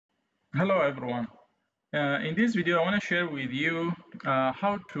Hello everyone. In this video, I want to share with you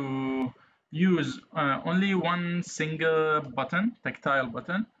how to use only one single button, tactile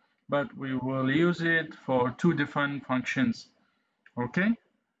button, but we will use it for two different functions. Okay,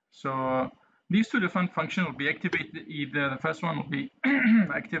 so these two different functions will be activated. Either the first one will be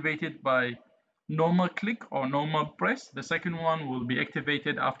activated by normal click or normal press. The second one will be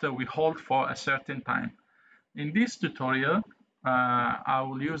activated after we hold for a certain time. In this tutorial, I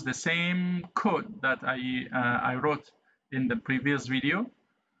will use the same code that I wrote in the previous video,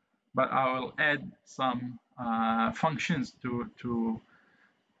 but I will add some functions to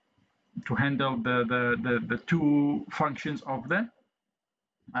handle the two functions of the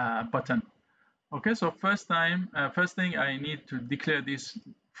button. Okay, so first thing I need to declare these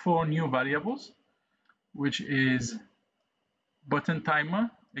four new variables, which is button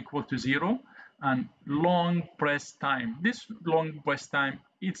timer equal to 0 and long press time. This long press time,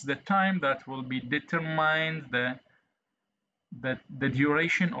 it's the time that will be determined the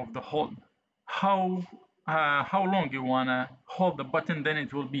duration of the hold. How long you wanna hold the button, then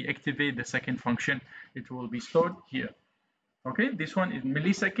it will be activate the second function. It will be stored here. Okay, this one is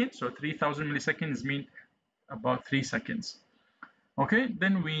milliseconds, so 3000 milliseconds mean about 3 seconds. Okay,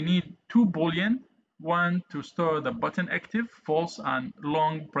 then we need two boolean, one to store the button active, false, and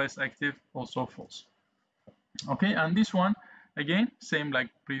long press active, also false. Okay, and this one, again, same like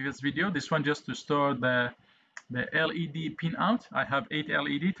previous video, this one just to store the LED pin out. I have 8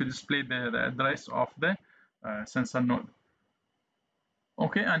 LED to display the address of the sensor node.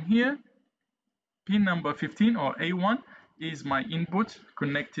 Okay, and here, pin number 15 or A1 is my input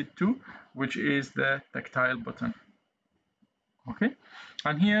connected to, which is the tactile button. Okay,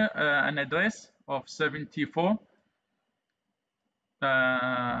 and here an address of 74.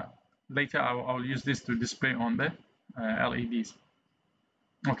 Later I'll use this to display on the LEDs.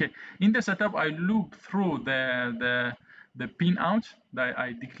 Okay, in the setup I loop through the pin out that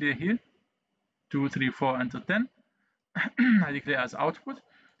I declare here, 2, 3, 4 until 10. I declare as output,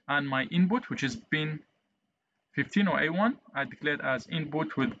 and my input, which is pin 15 or A1, I declared as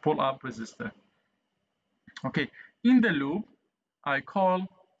input with pull up resistor. Okay, in the loop I call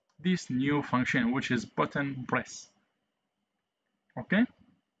this new function, which is button press. Okay,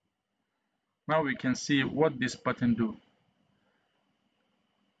 now we can see what this button do.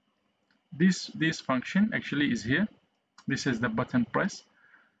 This function actually is here. This is the button press.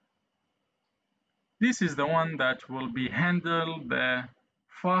 This is the one that will be handle the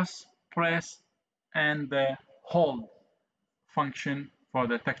fast press and the hold function for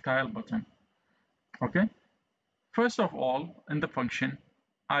the tactile button. Okay, first of all, in the function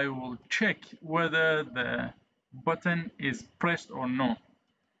I will check whether the button is pressed or no.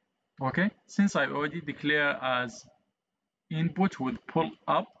 Okay, since I already declare as input with pull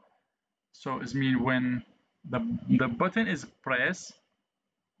up, so it means when the button is pressed,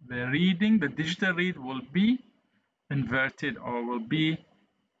 the reading, the digital read will be inverted or will be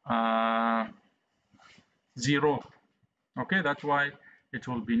 0. Okay, that's why it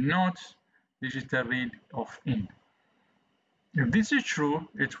will be not digital read of in. If this is true,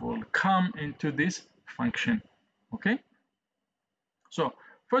 it will come into this function. Okay, so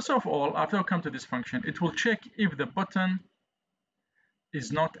first of all, after I come to this function, it will check if the button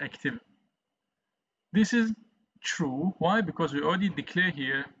is not active. This is true. Why? Because we already declare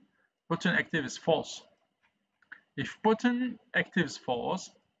here button active is false. If button active is false,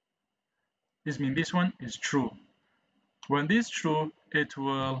 this means this one is true. When this is true, it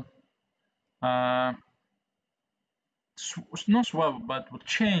will not swap, but will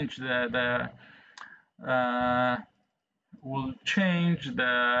change the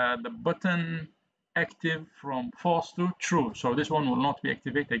button active from false to true. So this one will not be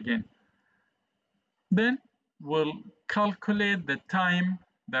activated again. Then we'll calculate the time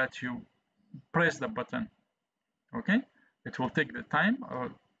that you press the button. Okay, it will take the time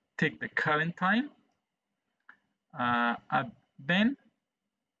or take the current time. Then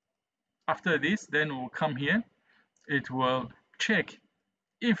after this, then we'll come here. It will check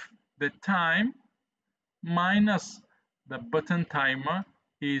if the time minus the button timer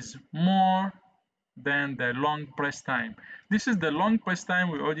is more than the long press time. This is the long press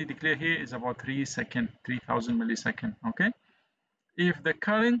time we already declared here is about 3 seconds, 3000 milliseconds. Okay, if the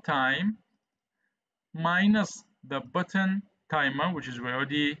current time minus the button timer, which is we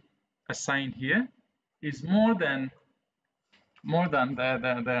already assigned here, is more than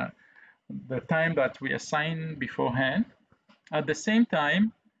the time that we assigned beforehand. At the same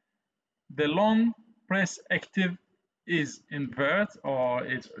time, the long press active is invert or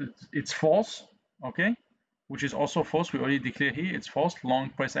it's false. Okay, which is also false. We already declare here it's false. Long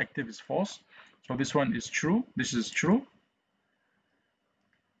press active is false. So this one is true. This is true.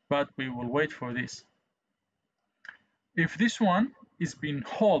 But we will wait for this. If this one is being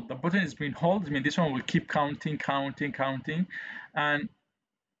held, the button is being held, I mean this one will keep counting. And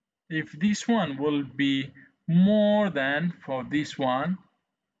if this one will be more than, for this one,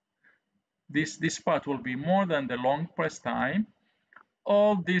 this part will be more than the long press time,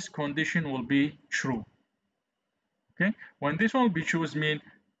 all this condition will be true. Okay, when this one will be true, it means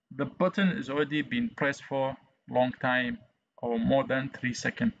the button is already been pressed for long time or more than 3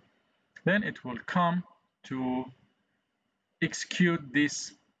 seconds. Then it will come to execute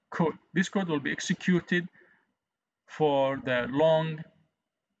this code. This code will be executed for the long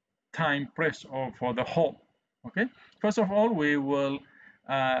time press or for the hold. Okay, first of all, we will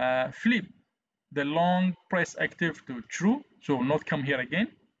flip the long press active to true, so will not come here again.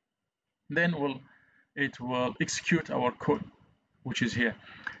 Then it will execute our code, which is here.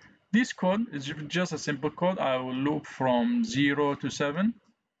 This code is just a simple code. I will loop from 0 to 7.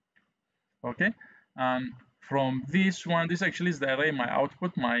 Okay, and from this one, this actually is the array, my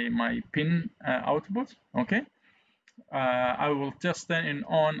output, my pin output. Okay, I will just turn it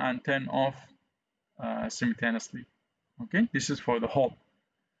on and turn off simultaneously. Okay, this is for the hold.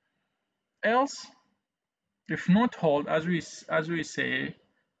 Else, if not hold, as we say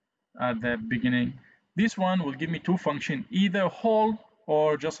at the beginning, this one will give me two functions, either hold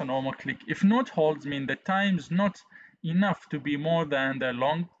or just a normal click. If not hold, means the time is not enough to be more than the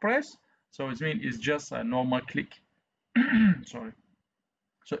long press, so it means it's just a normal click. Sorry.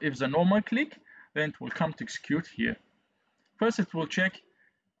 So if it's a normal click, then it will come to execute here. First, it will check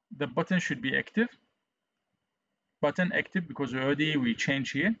the button should be active. Button active because we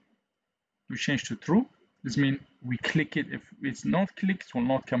change here. We change to true. This means we click it. If it's not clicked, it will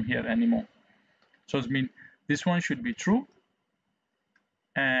not come here anymore. So it means this one should be true.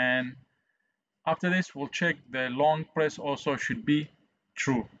 And after this, we'll check the long press also should be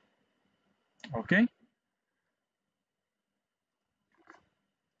true. Okay.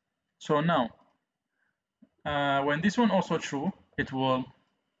 So now, when this one also true, it will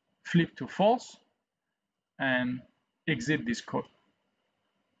flip to false and exit this code.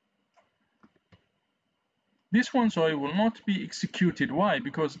 This one, sorry, will not be executed. Why?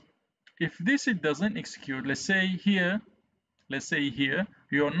 Because if this it doesn't execute, let's say here,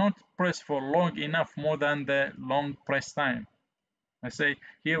 you are not pressed for long enough, more than the long press time. Let's say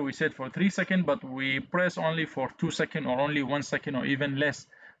here we set for 3 seconds, but we press only for 2 seconds or only 1 second or even less.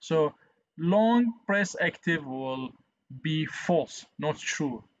 So long press active will be false, not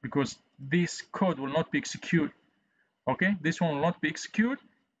true, because this code will not be executed. Okay, this one will not be executed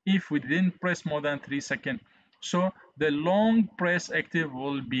if we didn't press more than 3 seconds. So the long press active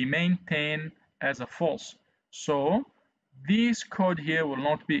will be maintained as a false. So this code here will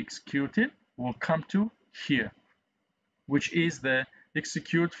not be executed, will come to here, which is the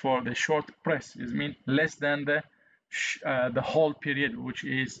execute for the short press. It means less than the hold period, which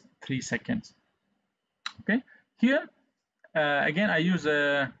is 3 seconds. Okay, here again I use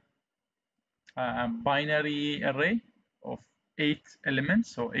a binary array of 8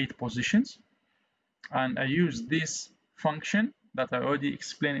 elements, so 8 positions, and I use this function that I already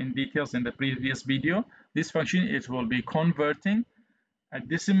explained in details in the previous video. This function, it will be converting a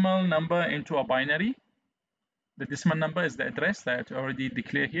decimal number into a binary. The decimal number is the address that I already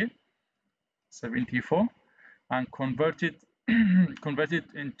declared here, 74, and convert it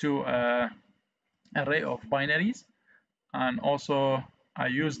into an array of binaries. And also I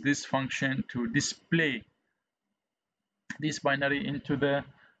use this function to display this binary into the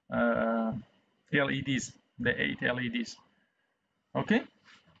LEDs, the 8 LEDs. Okay,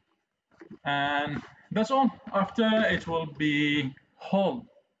 and that's all. After it will be hold.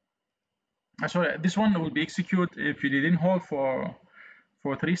 Sorry, this one will be executed if you didn't hold for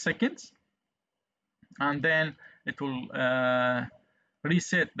 3 seconds, and then it will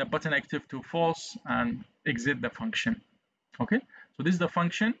reset the button active to false and exit the function. Okay, so this is the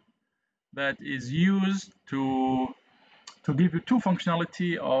function that is used to give you two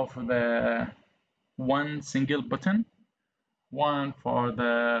functionality of the one single button, one for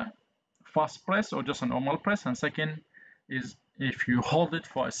the fast press or just a normal press, and second is if you hold it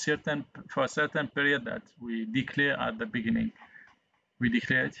for a certain period that we declare at the beginning. We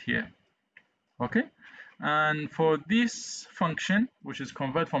declare it here. Okay, and for this function, which is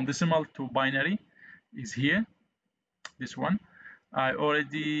convert from decimal to binary, is here. This one I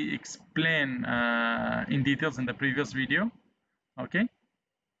already explained in details in the previous video. Okay,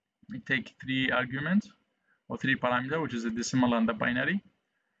 we take 3 arguments or 3 parameters, which is the decimal and the binary,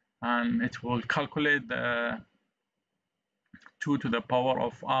 and it will calculate the 2 to the power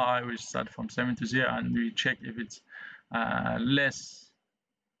of I, which start from 7 to 0, and we check if it's less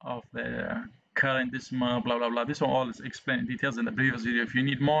of the current decimal, blah blah blah. This one all is explained in details in the previous video. If you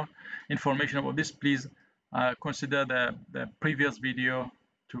need more information about this, please consider the previous video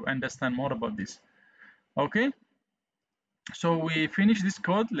to understand more about this. Okay, so we finish this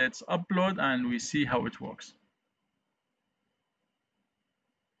code. Let's upload and we see how it works.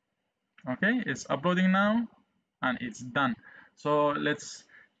 Okay, it's uploading now and it's done. So let's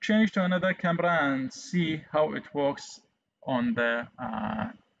change to another camera and see how it works on the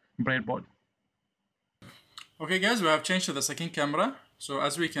breadboard. Okay guys, we have changed to the second camera. So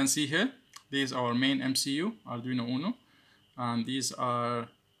as we can see here, this is our main MCU, Arduino Uno, and these are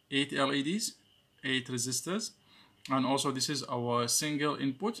 8 LEDs, 8 resistors, and also this is our single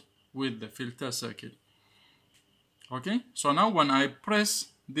input with the filter circuit. Okay, so now when I press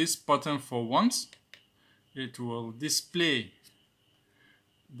this button for once, it will display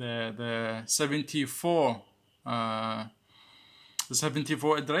the 74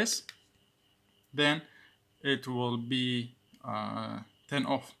 address. Then it will be turn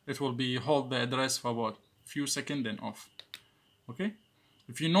off. It will be hold the address for about a few seconds, then off. Okay,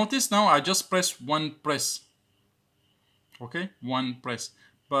 if you notice now, I just press one press. Okay, one press.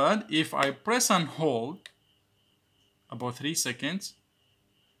 But if I press and hold about 3 seconds,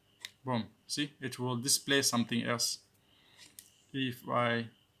 boom, see, it will display something else. If I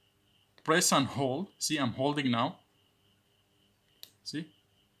press and hold, see, I'm holding now, see,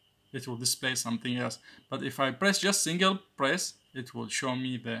 it will display something else. But if I press just single press, it will show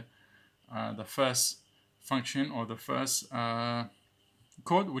me the first function or the first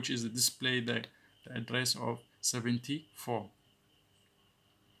code, which is to display the address of 74.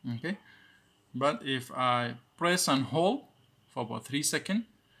 Okay, but if I press and hold for about 3 seconds,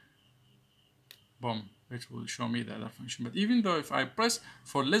 boom, it will show me the other function. But even though if I press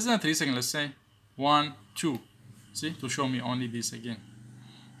for less than 3 seconds, let's say 1, 2, see, to show me only this again.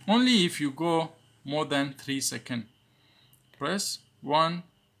 Only if you go more than 3 seconds, press 1,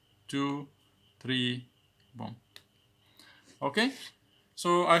 2, 3, boom. Okay,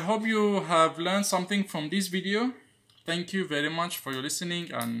 so I hope you have learned something from this video. Thank you very much for your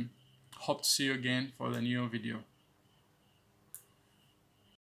listening, and hope to see you again for the new video.